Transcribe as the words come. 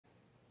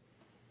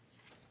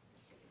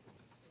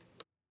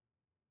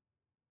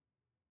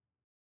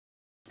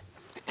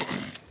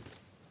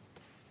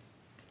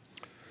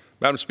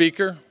Madam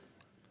Speaker,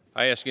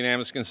 I ask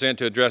unanimous consent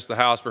to address the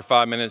House for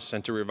 5 minutes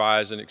and to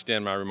revise and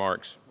extend my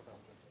remarks.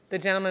 The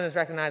gentleman is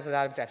recognized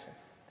without objection.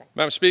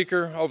 Madam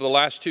Speaker, over the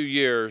last 2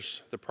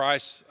 years, the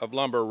price of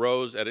lumber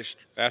rose at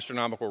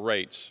astronomical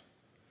rates.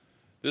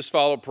 This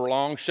followed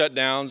prolonged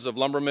shutdowns of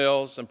lumber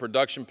mills and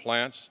production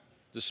plants,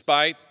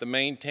 despite the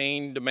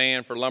maintained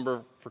demand for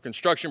lumber for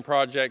construction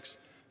projects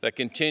that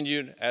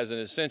continued as an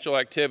essential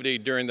activity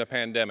during the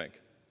pandemic.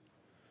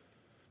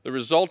 The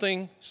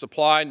resulting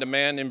supply and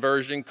demand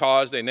inversion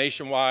caused a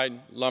nationwide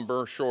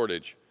lumber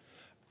shortage.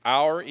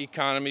 Our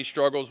economy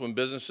struggles when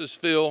businesses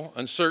feel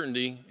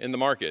uncertainty in the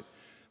market,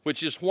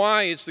 which is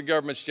why it's the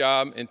government's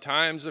job in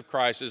times of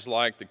crisis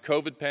like the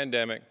COVID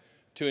pandemic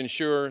to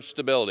ensure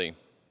stability.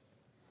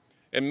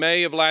 In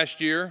May of last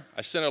year,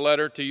 I sent a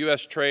letter to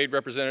U.S. Trade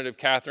Representative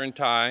Katherine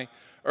Tai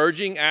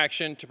urging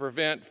action to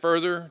prevent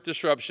further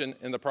disruption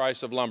in the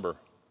price of lumber.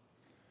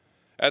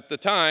 At the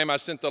time I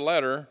sent the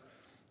letter,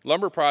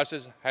 lumber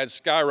prices had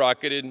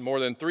skyrocketed more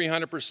than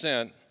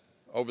 300%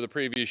 over the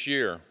previous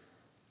year.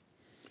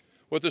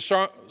 With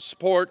the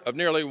support of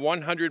nearly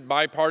 100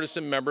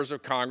 bipartisan members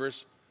of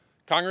Congress,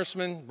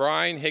 Congressman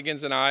Brian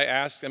Higgins and I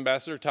asked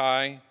Ambassador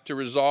Tai to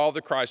resolve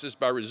the crisis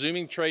by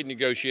resuming trade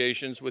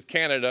negotiations with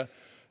Canada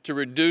to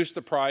reduce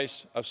the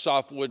price of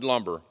softwood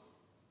lumber.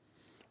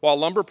 While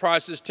lumber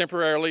prices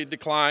temporarily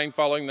declined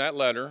following that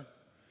letter,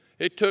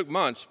 it took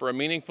months for a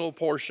meaningful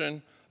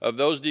portion of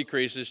those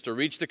decreases to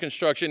reach the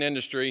construction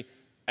industry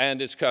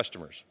and its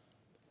customers.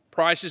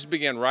 Prices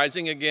began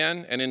rising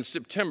again, and in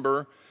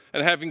September,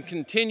 and having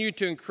continued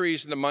to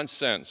increase in the months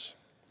since,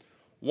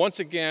 once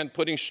again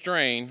putting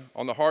strain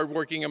on the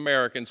hardworking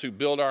Americans who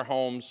build our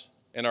homes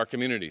and our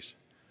communities.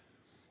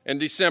 In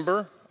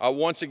December, I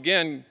once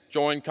again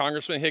joined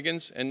Congressman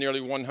Higgins and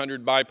nearly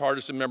 100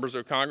 bipartisan members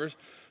of Congress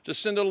to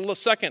send a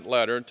second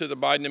letter to the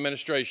Biden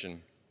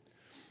administration,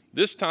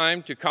 this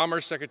time to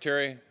Commerce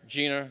Secretary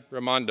Gina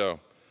Raimondo,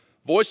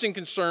 voicing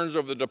concerns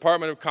over the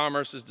Department of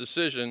Commerce's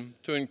decision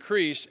to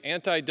increase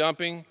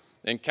anti-dumping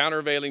and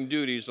countervailing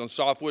duties on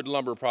softwood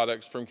lumber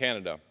products from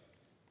Canada.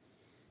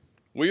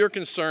 We are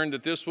concerned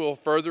that this will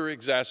further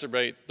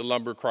exacerbate the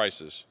lumber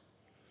crisis.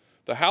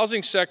 The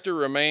housing sector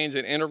remains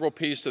an integral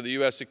piece of the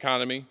U.S.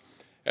 economy.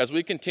 As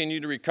we continue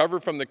to recover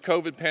from the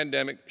COVID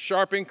pandemic,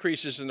 sharp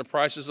increases in the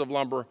prices of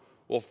lumber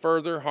will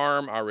further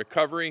harm our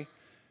recovery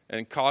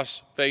and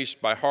costs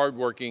faced by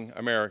hardworking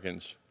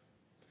Americans.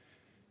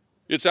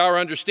 It's our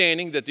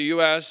understanding that the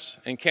U.S.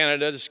 and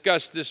Canada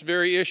discussed this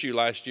very issue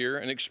last year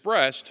and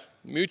expressed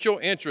mutual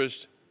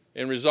interest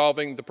in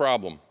resolving the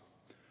problem.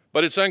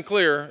 But it's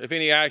unclear if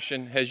any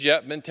action has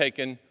yet been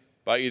taken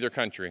by either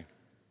country.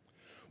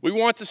 We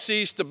want to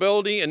see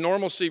stability and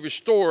normalcy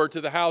restored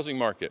to the housing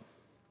market.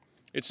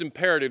 It's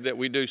imperative that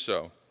we do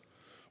so.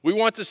 We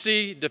want to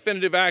see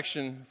definitive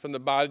action from the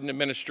Biden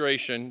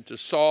administration to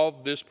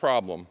solve this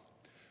problem.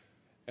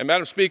 And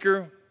Madam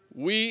Speaker,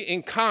 we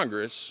in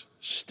Congress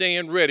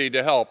stand ready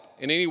to help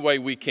in any way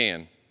we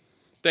can.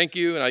 Thank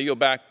you, and I yield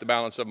back the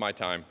balance of my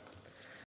time.